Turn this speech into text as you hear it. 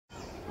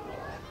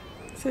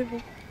C'est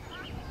bon.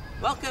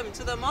 Welcome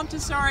to the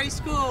Montessori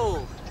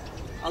School.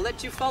 I'll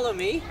let you follow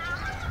me.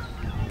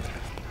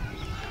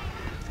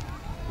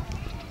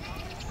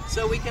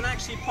 So we can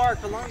actually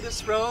park along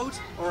this road,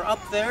 or up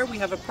there we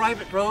have a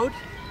private road.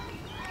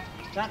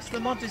 That's the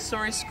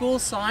Montessori School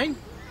sign.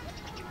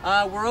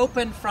 We're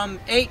open from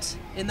 8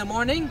 in the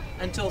morning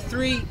until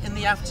 3 in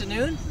the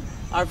afternoon.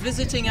 Our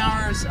visiting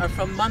hours are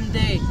from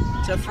Monday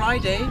to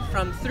Friday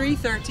from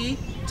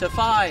 3:30 to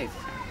 5.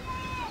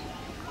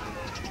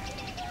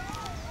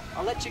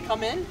 I'll let you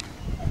come in.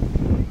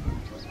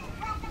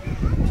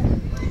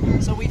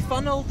 So we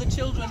funnel the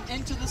children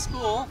into the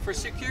school for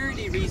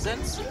security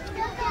reasons.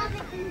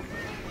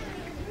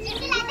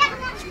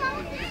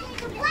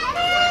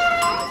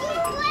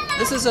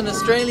 This is an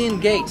Australian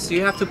gate, so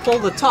you have to pull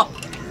the top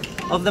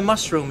of the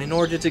mushroom in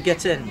order to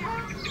get in.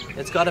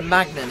 It's got a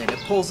magnet in it, it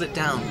pulls it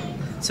down.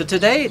 So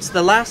today it's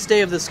the last day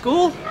of the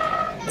school,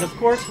 and of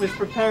course we've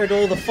prepared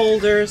all the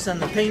folders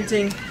and the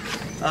painting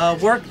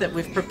work that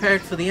we've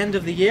prepared for the end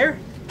of the year.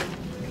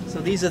 So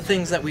these are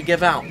things that we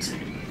give out.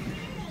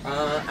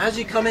 As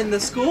you come in the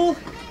school,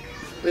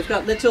 we've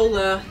got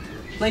little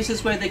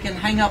places where they can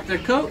hang up their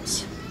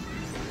coats.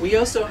 We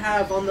also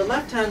have on the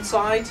left hand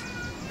side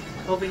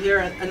over here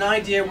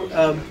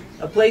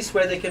a place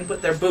where they can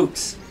put their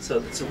boots. So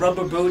it's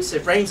rubber boots.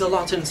 It rains a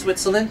lot in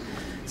Switzerland,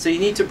 so you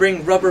need to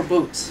bring rubber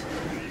boots.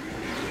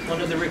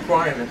 One of the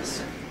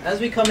requirements. As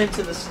we come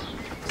into the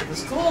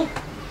school,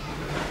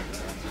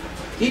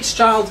 each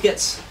child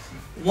gets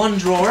one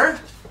drawer,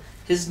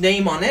 his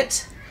name on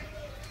it,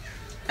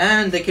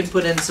 and they can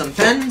put in some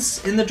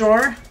pens in the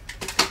drawer,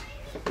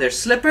 their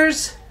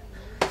slippers,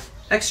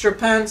 extra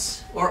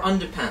pants or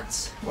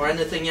underpants, or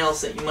anything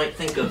else that you might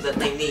think of that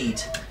they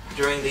need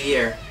during the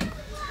year.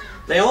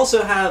 They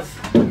also have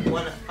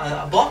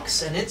a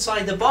box, and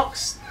inside the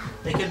box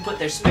they can put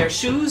their spare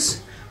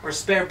shoes or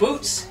spare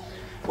boots.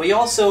 We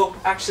also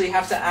actually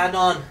have to add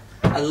on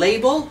a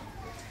label,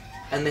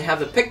 and they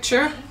have a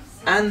picture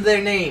and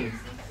their name.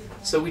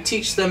 So we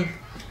teach them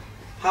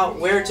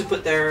where to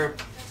put their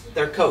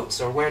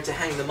coats or where to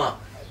hang them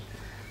up.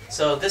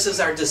 So this is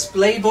our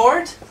display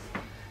board,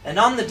 and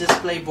on the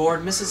display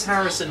board Mrs.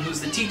 Harrison,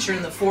 who's the teacher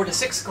in the 4 to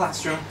 6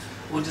 classroom,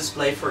 will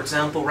display, for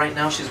example, right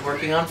now she's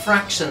working on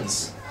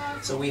fractions.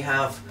 So we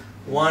have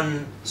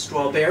 1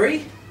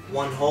 strawberry,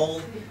 1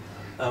 whole,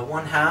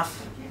 1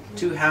 half,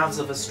 2 halves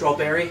of a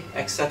strawberry,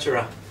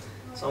 etc.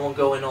 So I won't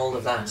go in all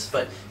of that,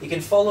 but you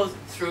can follow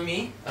through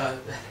me.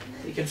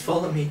 You can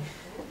follow me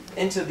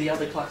into the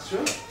other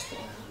classroom.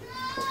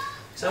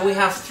 So we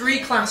have 3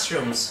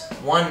 classrooms: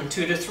 1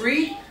 2 to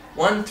 3,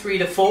 1 3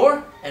 to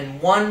 4,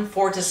 and 1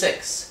 4 to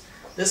 6.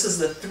 This is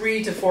the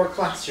 3 to 4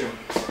 classroom.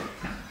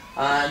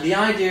 The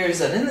idea is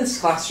that in this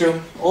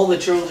classroom, all the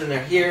children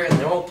are here and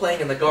they're all playing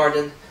in the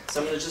garden.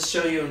 So I'm going to just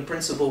show you in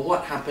principle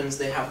what happens.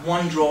 They have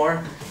one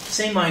drawer,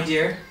 same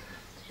idea,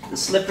 the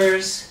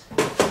slippers,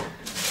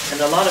 and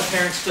a lot of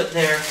parents put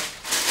their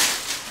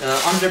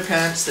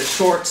underpants, their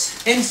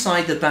shorts,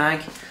 inside the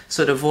bag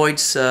so it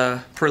avoids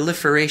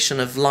proliferation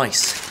of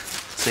lice.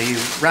 So you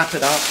wrap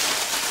it up,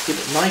 keep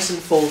it nice and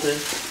folded,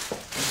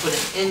 and put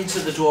it into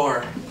the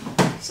drawer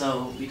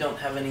so we don't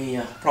have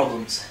any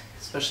problems,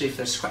 especially if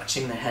they're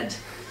scratching their head.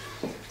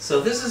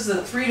 So this is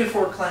the 3 to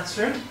 4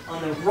 classroom.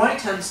 On the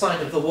right hand side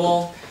of the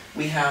wall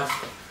we have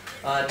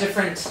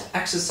different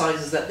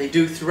exercises that they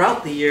do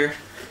throughout the year.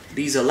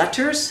 These are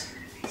letters,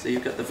 so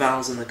you've got the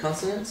vowels and the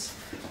consonants.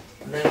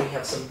 And then we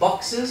have some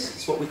boxes.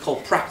 It's what we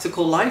call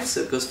practical life, so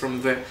it goes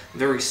from a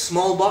very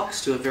small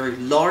box to a very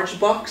large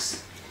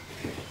box.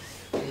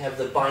 We have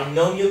the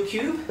binomial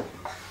cube.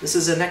 This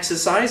is an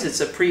exercise. It's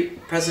a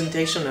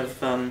presentation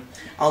of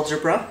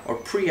algebra or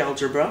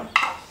pre-algebra.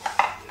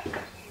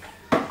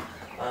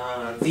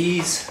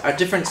 These are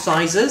different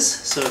sizes,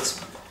 so it's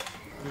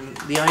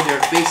the idea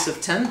of base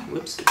of 10.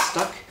 Whoops, it's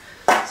stuck.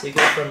 So you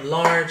go from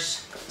large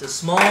to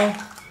small.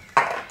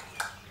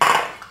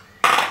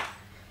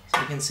 So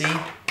you can see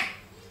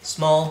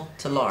small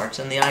to large,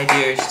 and the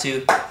idea is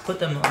to put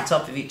them on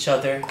top of each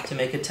other to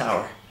make a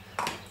tower.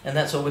 And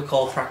that's what we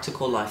call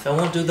practical life. I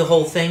won't do the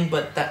whole thing,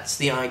 but that's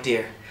the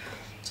idea.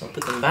 So I'll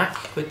put them back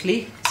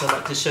quickly. So I'd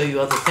like to show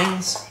you other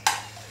things.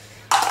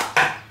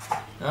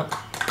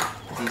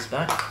 Put these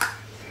back.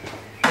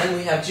 Then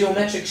we have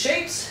geometric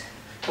shapes.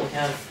 We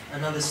have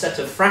another set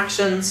of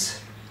fractions.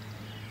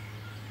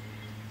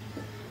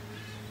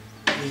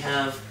 We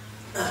have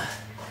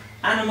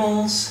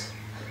animals.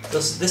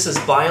 This is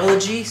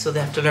biology, so they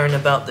have to learn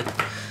about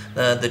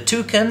the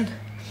toucan,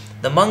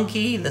 the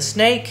monkey, the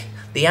snake,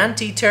 the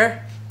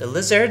anteater, the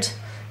lizard,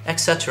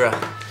 etc.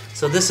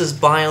 So this is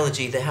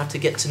biology. They have to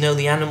get to know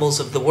the animals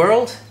of the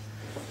world.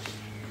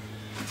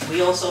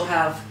 We also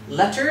have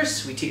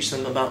letters. We teach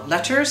them about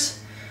letters.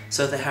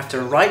 So they have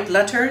to write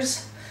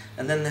letters,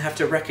 and then they have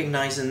to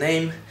recognize a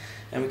name,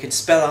 and we can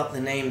spell out the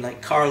name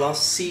like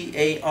Carlos,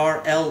 C-A-R-L-O-S.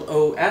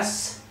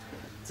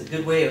 It's a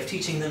good way of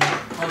teaching them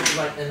how to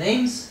write the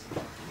names.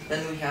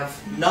 Then we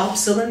have knob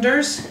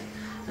cylinders,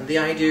 and the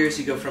idea is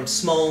you go from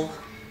small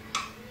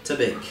to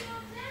big.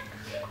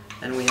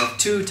 And we have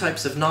two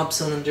types of knob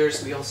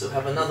cylinders. We also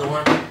have another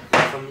one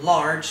from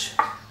large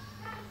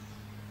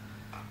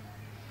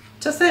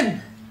to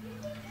thin.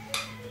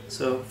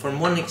 So from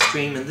one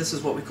extreme, and this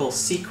is what we call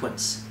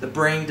sequence. The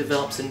brain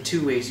develops in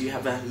two ways. You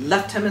have a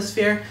left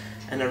hemisphere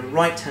and a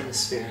right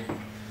hemisphere.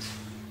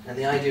 And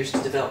the idea is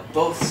to develop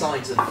both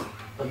sides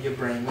of your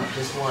brain, not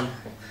just one.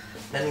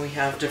 Then we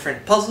have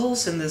different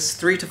puzzles in this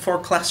 3 to 4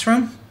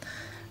 classroom.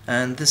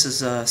 And this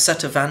is a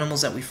set of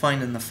animals that we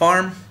find in the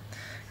farm.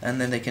 And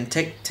then they can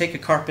take a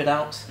carpet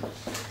out.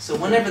 So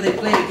whenever they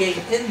play a game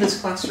in this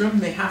classroom,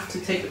 they have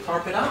to take the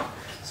carpet out.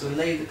 So we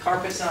lay the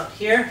carpets out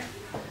here.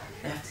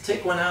 They have to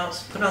take one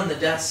out, put it on the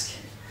desk,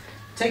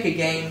 take a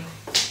game,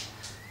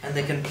 and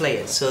they can play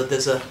it. So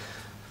this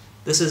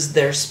is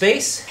their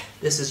space.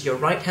 This is your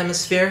right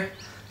hemisphere.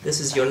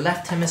 This is your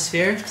left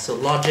hemisphere. So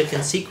logic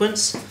and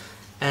sequence.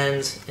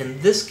 And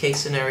in this case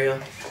scenario,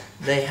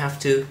 they have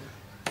to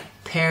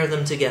pair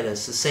them together.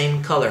 It's the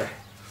same color.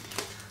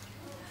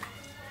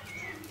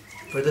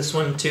 For this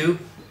one too,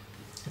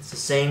 it's the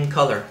same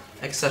color,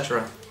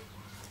 etc.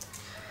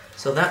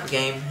 So that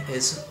game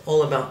is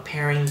all about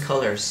pairing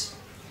colors.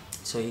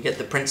 So you get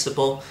the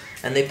principal,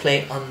 and they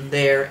play on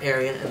their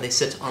area, and they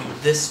sit on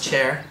this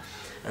chair,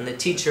 and the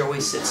teacher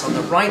always sits on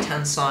the right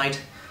hand side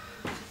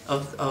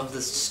of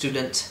the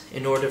student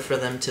in order for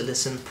them to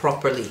listen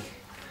properly,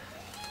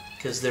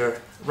 because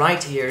their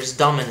right ear is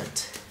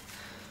dominant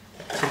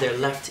to their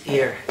left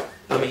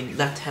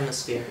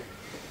hemisphere.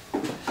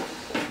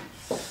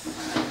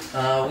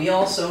 We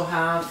also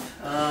have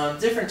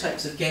different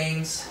types of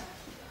games.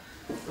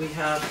 We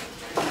have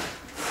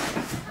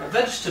a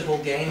vegetable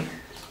game,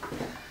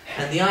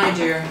 and the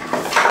idea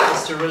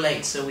is to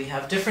relate. So we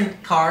have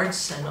different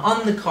cards, and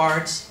on the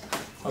cards,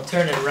 I'll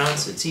turn it around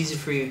so it's easy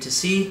for you to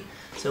see.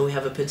 So we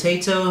have a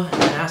potato,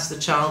 and then ask the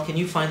child, can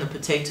you find the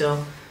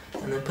potato?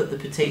 And then put the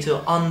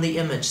potato on the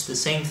image. The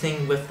same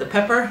thing with the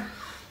pepper.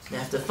 You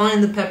have to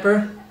find the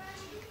pepper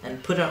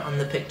and put it on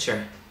the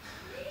picture.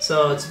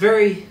 So it's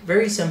very,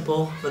 very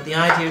simple, but the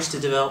idea is to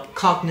develop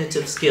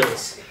cognitive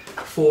skills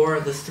for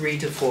the 3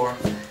 to 4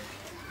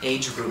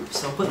 age group.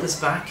 So I'll put this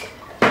back,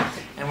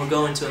 and we'll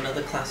go into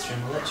another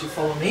classroom. I'll let you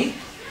follow me.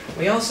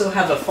 We also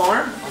have a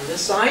farm on this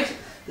side.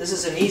 This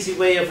is an easy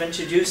way of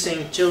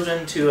introducing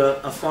children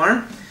to a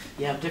farm.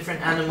 You have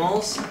different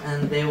animals,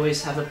 and they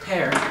always have a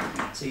pair.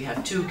 So you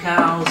have 2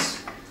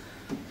 cows,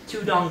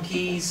 2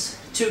 donkeys,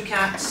 2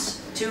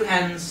 cats, 2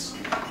 hens,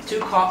 2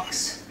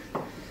 cocks,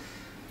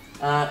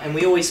 and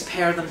we always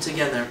pair them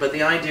together. But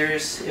the idea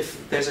is,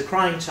 if there's a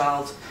crying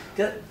child,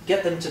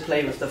 get them to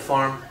play with the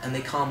farm, and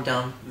they calm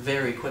down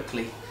very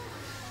quickly.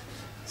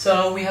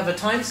 So we have a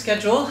time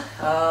schedule.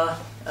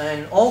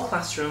 In all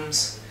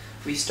classrooms,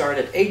 we start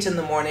at 8 in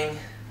the morning.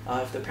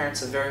 If the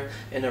parents are very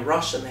in a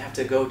rush and they have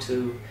to go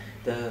to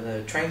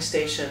the train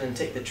station and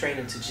take the train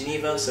into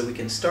Geneva, so we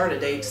can start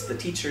at 8. The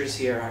teachers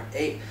here are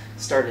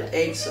start at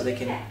 8, so they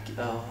can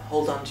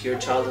hold on to your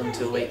child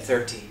until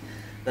 8:30.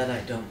 That I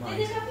don't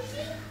mind.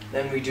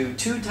 Then we do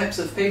 2 types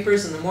of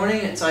papers in the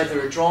morning. It's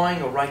either a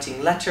drawing or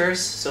writing letters.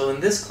 So in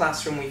this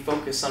classroom we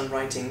focus on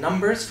writing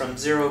numbers from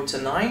 0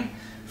 to 9,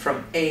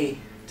 from A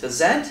to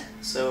Z.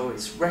 So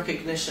it's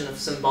recognition of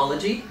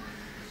symbology.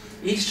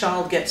 Each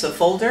child gets a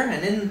folder,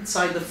 and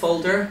inside the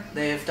folder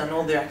they have done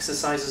all their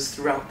exercises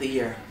throughout the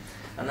year.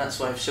 And that's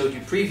why I've showed you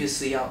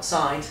previously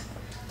outside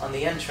on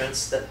the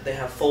entrance that they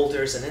have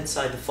folders, and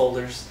inside the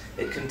folders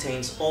it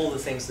contains all the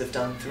things they've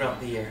done throughout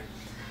the year.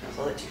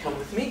 So I'll let you come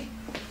with me.